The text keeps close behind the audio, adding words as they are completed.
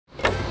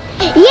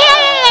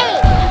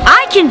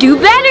can do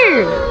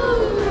better.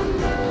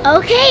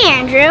 Okay,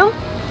 Andrew.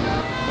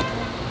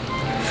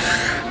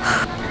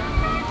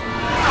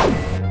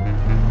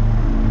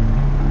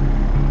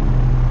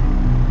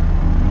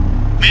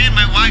 Me and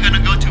my wife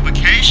gonna go to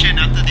vacation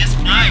after this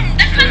flight.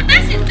 That's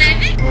fantastic,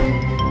 David.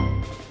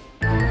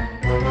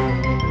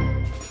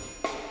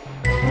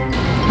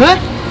 Huh?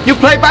 You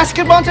play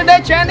basketball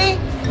today, Jannie?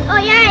 Oh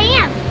yeah, I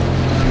am.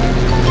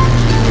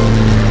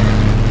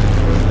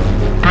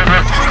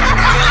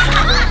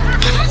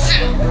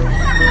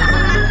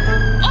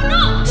 Oh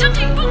no,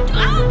 something broke to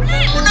our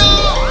plane. Oh no!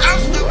 Our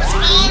stuff is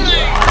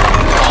falling!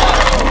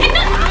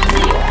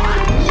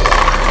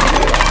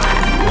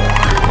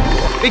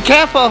 Be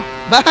careful!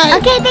 Bye!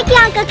 Okay, thank you,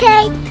 Uncle K.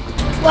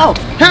 Wow!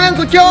 Hi,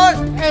 Uncle George!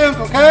 Hey,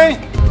 Uncle K!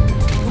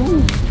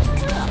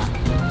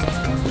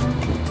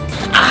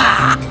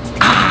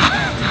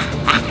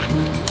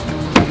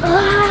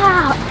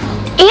 Wow.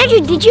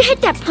 Andrew, did you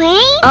hit that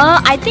plane?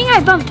 I think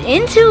I bumped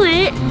into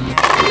it.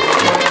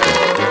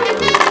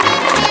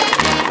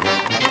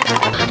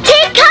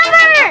 Take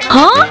cover!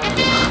 Huh?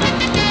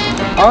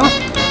 Huh?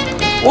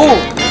 Oh!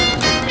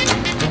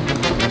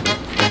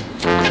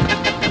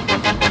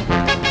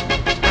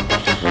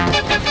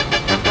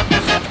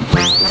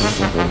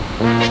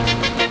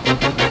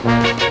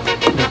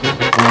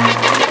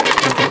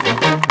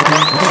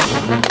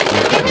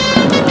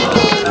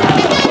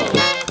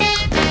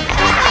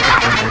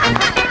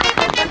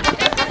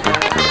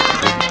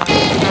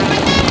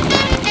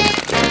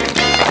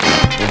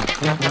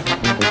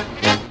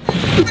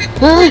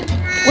 Huh?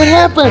 What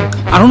happened?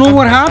 I don't know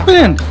what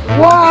happened.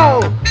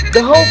 Wow!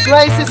 The whole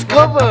place is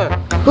covered.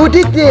 Who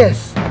did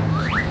this?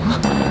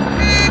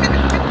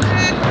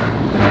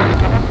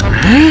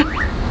 Huh?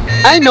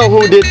 I know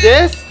who did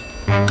this.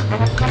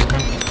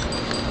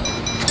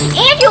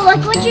 Andrew,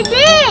 look what you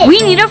did! We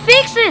need to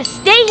fix this.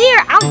 Stay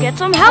here. I'll get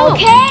some help.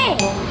 Okay.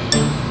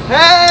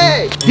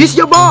 Hey! This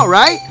your ball,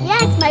 right? Yeah,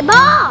 it's my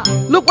ball.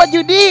 Look what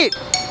you did.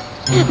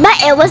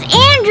 But it was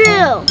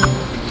Andrew.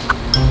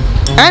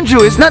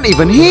 Andrew is not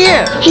even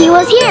here. He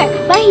was here,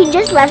 but he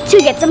just left to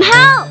get some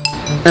help.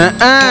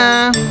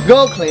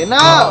 Go clean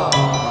up.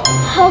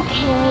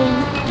 Okay.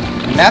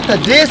 And after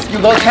this, you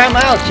go time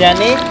out,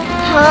 Jannie.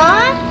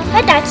 Huh?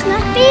 But that's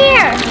not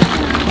fair.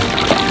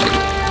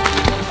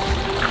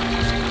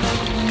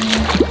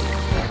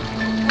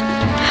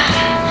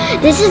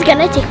 This is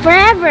gonna take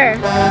forever.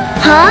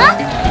 Huh?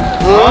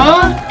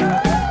 Huh?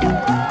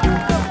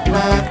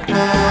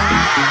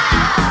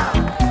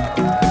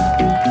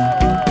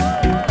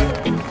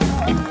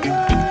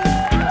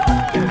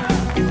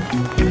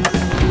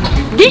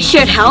 This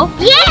should help.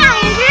 Yeah,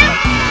 Andrew.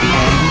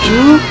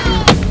 Andrew?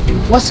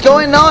 What's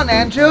going on,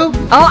 Andrew?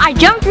 Oh, I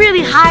jumped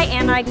really high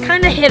and I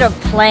kind of hit a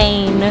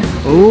plane.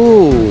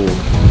 Ooh.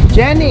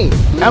 Jannie,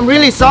 I'm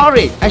really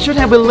sorry. I should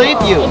have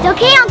believed you. It's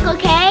okay, Uncle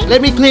K.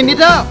 Let me clean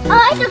it up.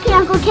 Oh, it's okay,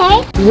 Uncle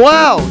K.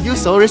 Wow, you're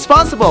so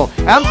responsible.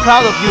 I'm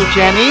proud of you,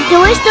 Jannie.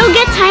 Do we still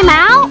get time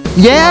out?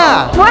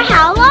 Yeah. For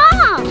how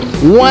long?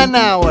 1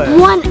 hour.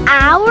 1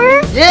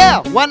 hour?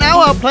 Yeah, 1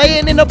 hour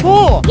playing in the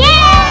pool.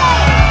 Yay!